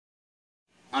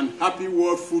and happy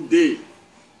World Food Day.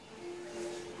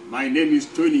 My name is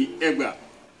Tony Egba.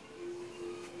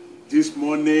 This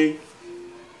morning,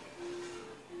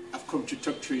 I've come to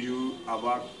talk to you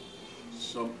about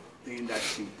something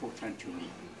that's important to me.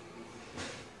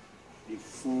 The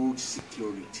food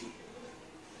security.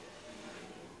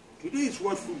 Today is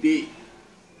World Food Day,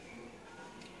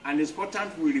 and it's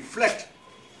important we reflect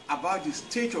about the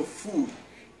state of food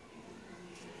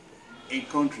in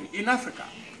country. In Africa,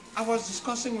 I was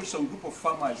discussing with some group of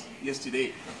farmers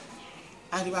yesterday,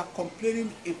 and they were complaining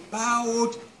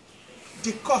about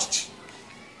the cost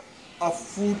of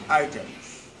food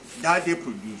items that they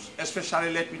produce.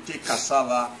 Especially, let me take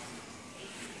cassava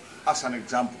as an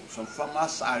example. Some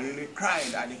farmers are really crying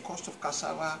that the cost of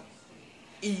cassava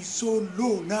is so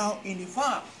low now in the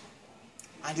farm,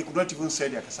 and they could not even sell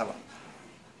their cassava.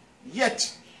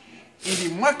 Yet, in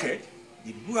the market,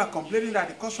 the people are complaining that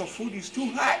the cost of food is too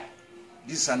high.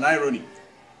 This is an irony.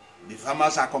 The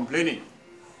farmers are complaining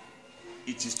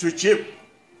it is too cheap,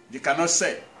 they cannot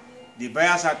sell. The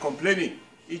buyers are complaining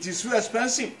it is too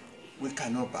expensive, we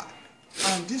cannot buy.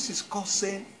 And this is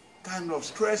causing kind of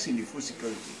stress in the food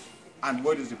security. And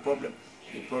what is the problem?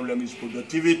 The problem is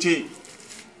productivity.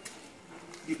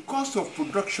 The cost of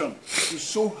production is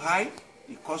so high,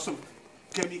 the cost of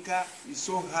chemical is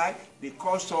so high, the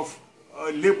cost of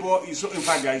labor is so, in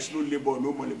fact there is no labor,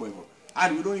 no more labor involved.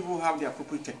 And we don't even have the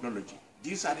appropriate technology.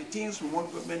 These are the things we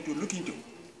want government to look into.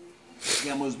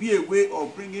 There must be a way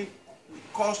of bringing the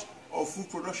cost of food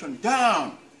production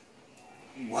down.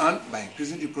 One, by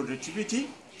increasing the productivity.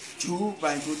 Two,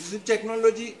 by introducing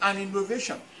technology and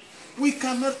innovation. We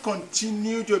cannot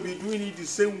continue to be doing it the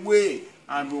same way,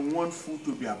 and we want food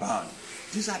to be abound.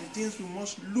 These are the things we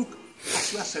must look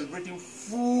as we are celebrating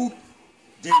Food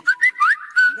Day.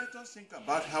 Let us think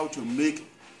about how to make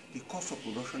the cost of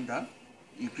production down,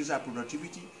 increase our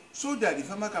productivity, so that the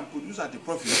farmer can produce at a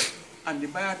profit and the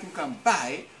buyer too can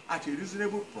buy at a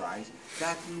reasonable price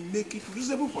that will make it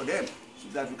reasonable for them, so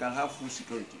that we can have food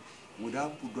security.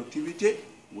 Without productivity,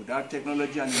 without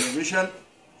technology and innovation,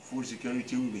 food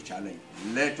security will be challenged.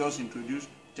 Let us introduce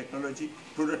technology,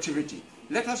 productivity.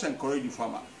 Let us encourage the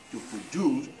farmer to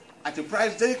produce at a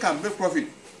price they can make profit,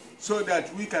 so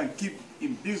that we can keep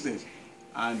in business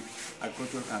and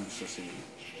agriculture can be sustainable.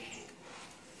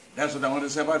 That's what I want to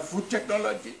say about food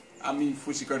technology,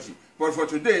 food security. But for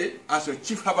today, as a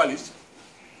chief herbalist,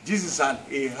 this is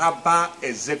a herbal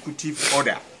executive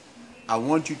order. I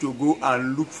want you to go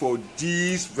and look for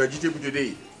this vegetable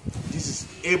today. This is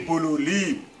ebolo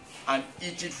leaf, and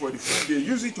eat it for the food. They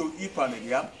use it to eat pounded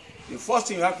yam. The first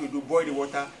thing you have to do, boil the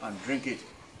water and drink it.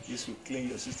 This will clean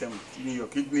your system, clean your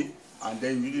kidney, and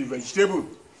then you use vegetable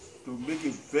to make a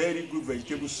very good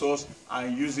vegetable sauce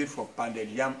and use it for pounded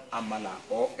yam, amala,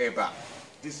 or eba.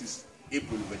 This is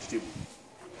ebolo vegetable.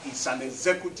 It's an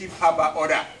executive herbal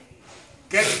order.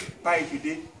 Get it, buy it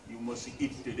today, you must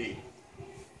eat it today.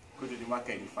 Go to the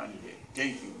market and find it there.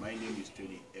 Thank you. My name is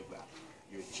Tony Egba,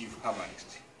 your chief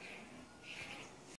herbalist.